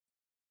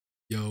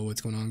Yo,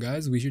 what's going on,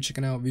 guys? We here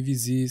checking out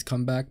Viviz's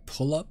comeback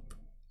pull up.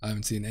 I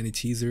haven't seen any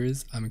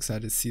teasers. I'm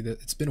excited to see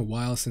that. It's been a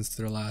while since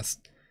their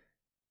last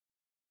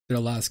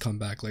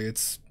comeback. Like,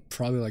 it's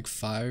probably like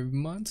 5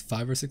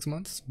 or 6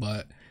 months,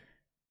 but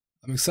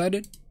I'm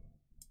excited.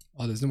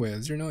 Oh, there's no way.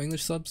 Is there no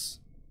English subs?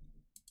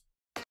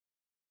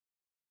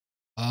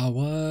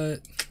 What?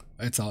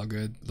 It's all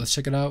good. Let's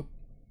check it out.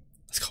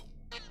 Let's go.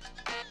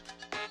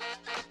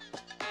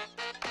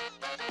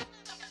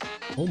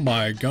 Oh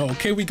my god.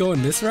 Okay, we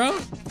going this route?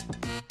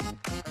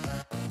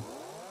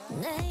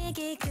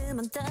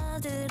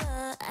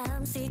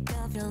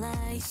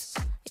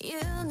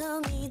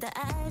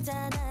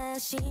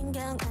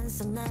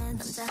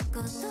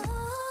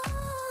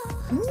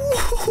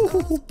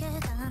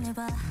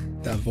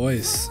 That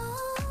voice.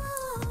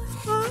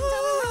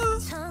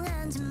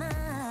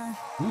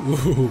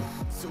 Ooh.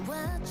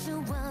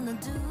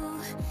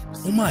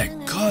 Oh my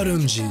god,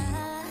 MG.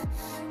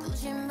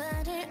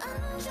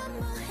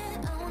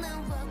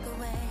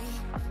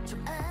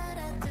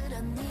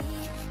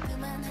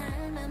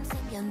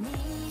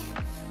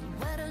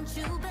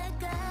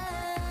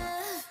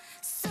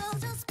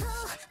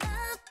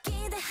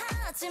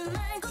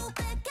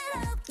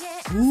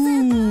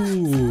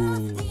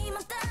 Ooh.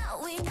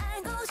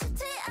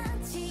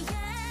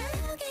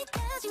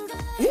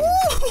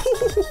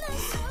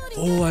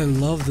 Oh, I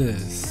love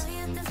this.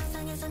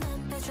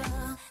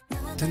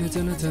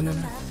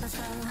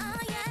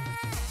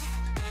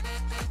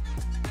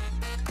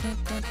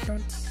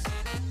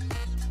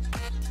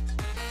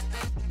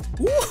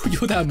 Ooh,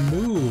 yo, that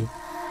move.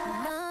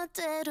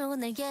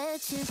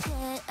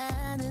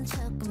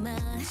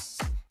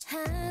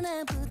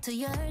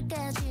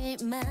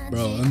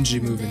 Bro,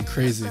 MG moving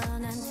crazy.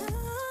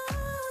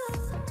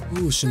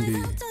 Ooh, Shinbi.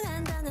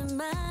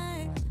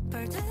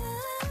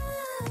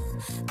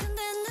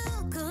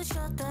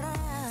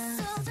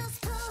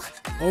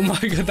 Oh my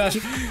god, that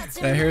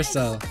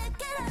hairstyle.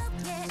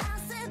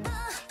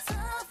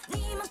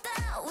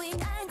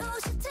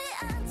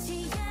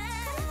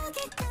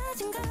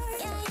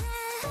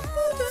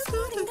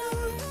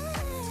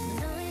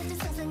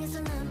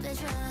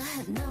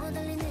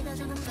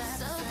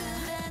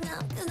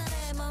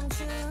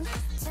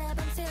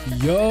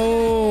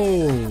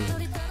 Yo!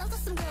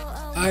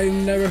 I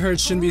never heard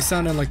Shinbi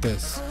sounding like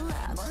this.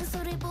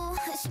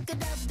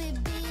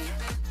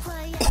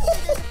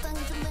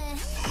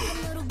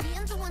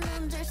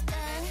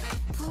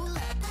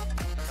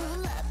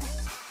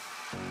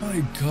 Oh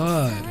my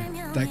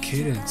god, that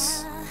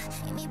cadence.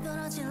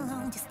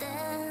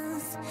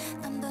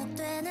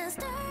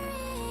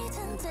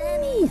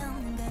 Ooh.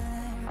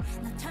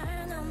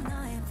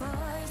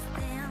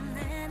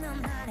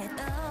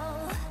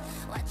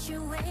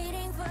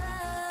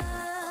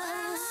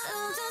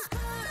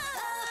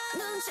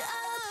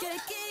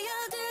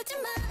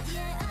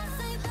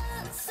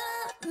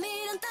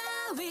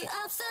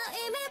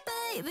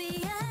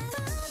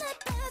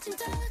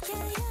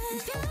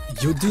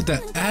 Yo, dude, the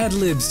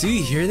ad-libs, do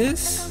you hear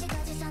this?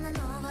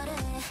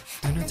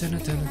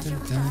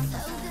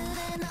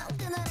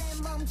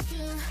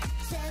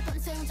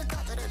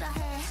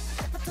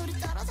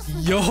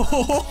 Yo!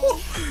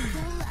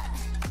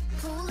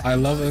 I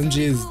love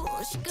MG's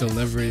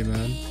delivery,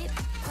 man.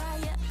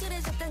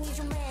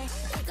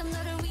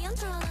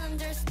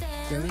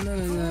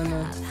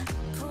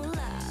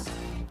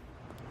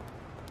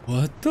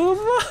 What the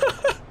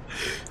fuck?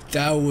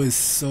 That was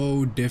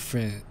so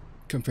different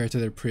compared to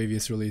their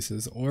previous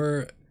releases,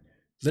 or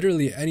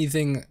literally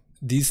anything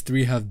these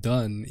three have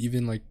done,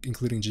 even like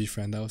including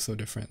G-Friend. That was so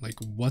different. Like,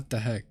 what the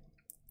heck?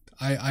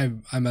 I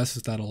mess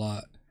with that a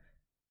lot.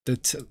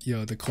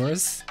 The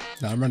chorus?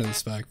 Nah, I'm running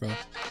this back, bro.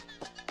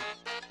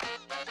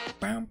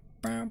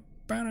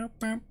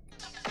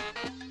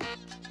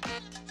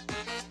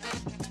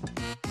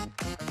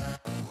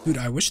 Dude,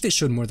 I wish they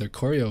showed more of their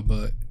choreo,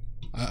 but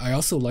I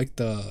also like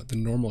the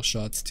normal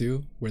shots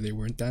too, where they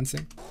weren't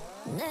dancing.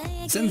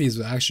 Viviz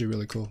was actually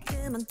really cool.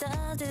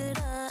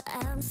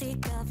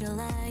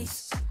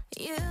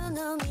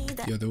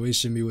 Yo, the way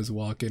Shinbi was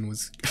walking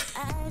was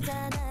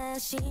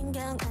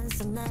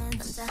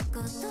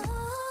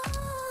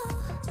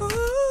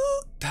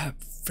that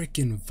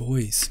freaking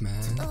voice,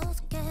 man.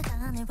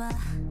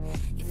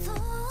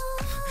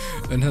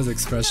 And his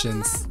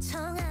expressions.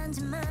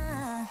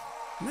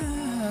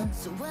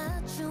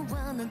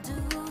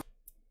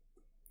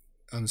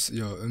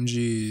 Yo,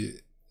 MG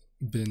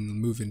been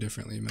moving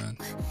differently, man.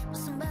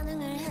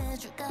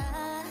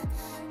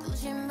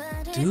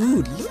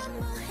 Dude, look.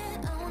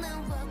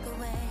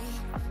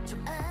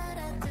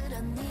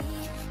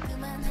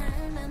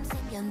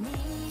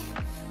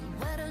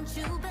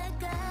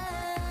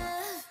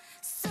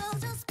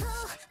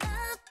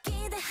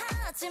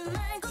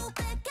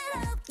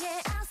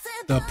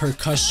 The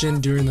percussion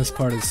during this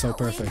part is so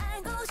perfect.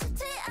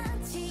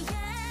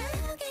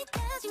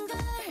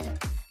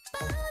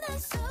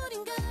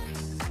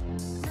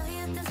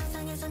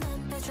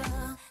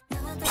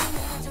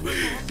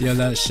 Yeah,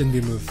 that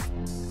Shinbi move.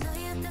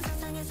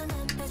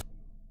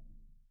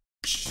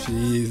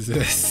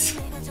 Jesus.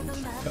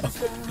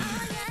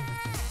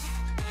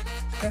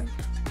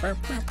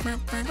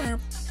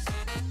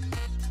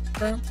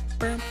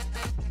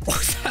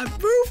 What's that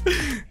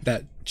move?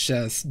 That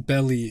chest,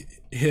 belly,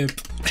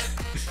 hip.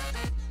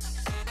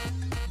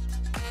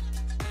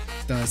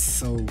 That's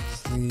so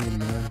clean,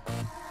 man.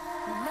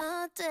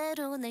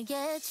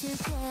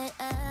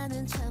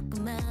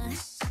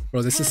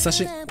 Bro, this is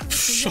such a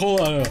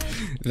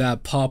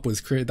that pop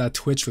was crazy. That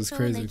twitch was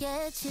crazy.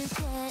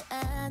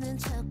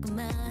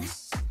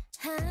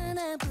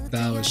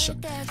 That was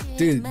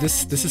dude.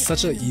 This is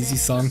such an easy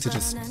song to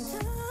just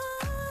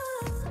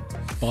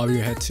bob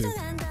your head to.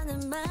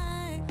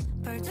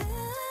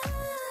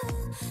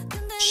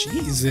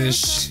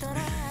 Jesus.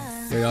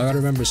 Yo, y'all gotta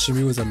remember,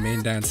 Shimmy was a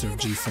main dancer of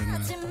G-Friend,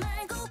 man.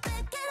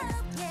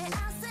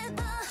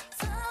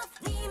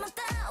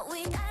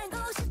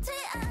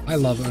 I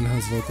love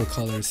Eunha's vocal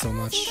color so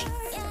much.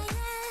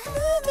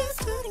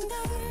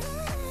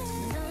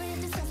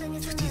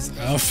 Dude, these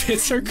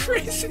outfits are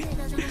crazy.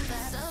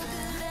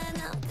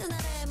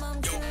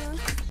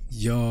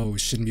 Yo,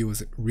 Shinbi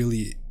was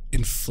really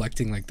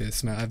inflecting like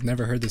this, man. I've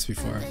never heard this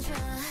before.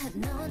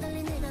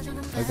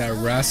 Like that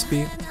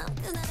raspy.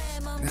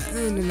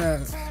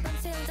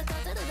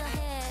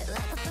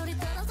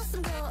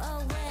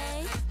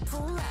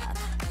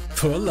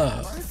 Pull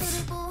up.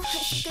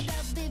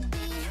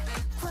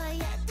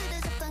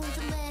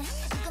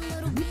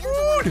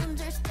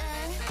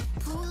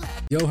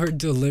 Yo, her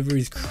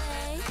delivery's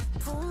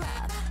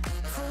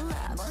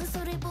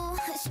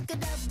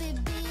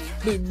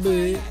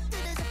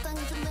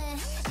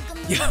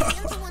Yo.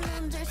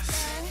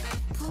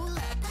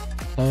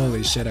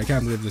 Holy shit, I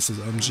can't believe this is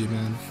OMG,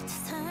 man.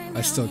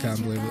 I still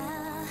can't believe it.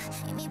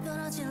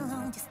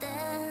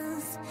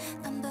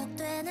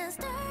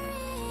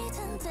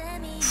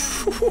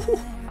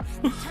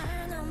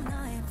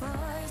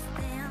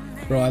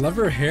 Bro, I love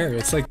her hair.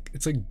 It's like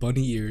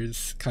bunny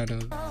ears, kind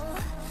of.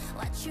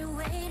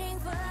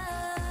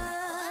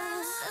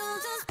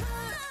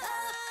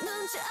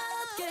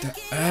 The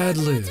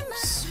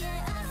ad-libs.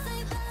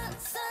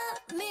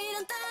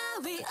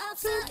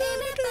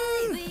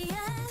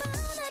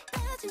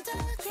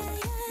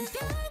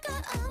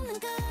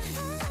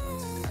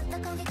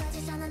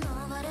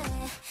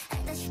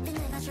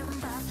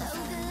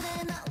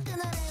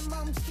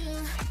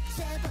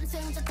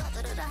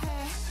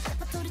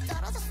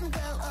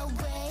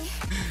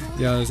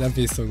 Yeah, this MP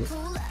is so good.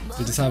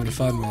 They're just having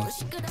fun, man.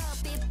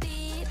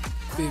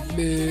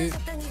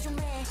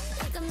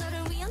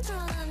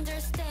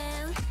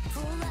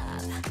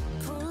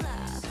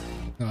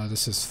 Oh,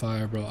 this is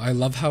fire, bro. I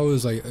love how it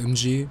was like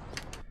MG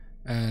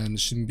and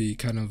Shinbi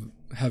kind of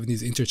having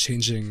these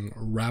interchanging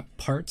rap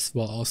parts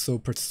while also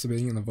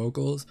participating in the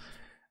vocals,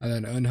 and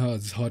then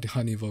Eunha's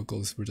honey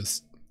vocals were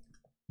just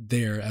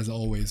there as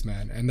always,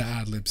 man, and the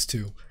ad-libs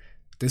too.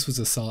 This was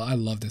a solid. I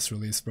love this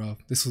release, bro.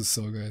 This was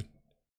so good.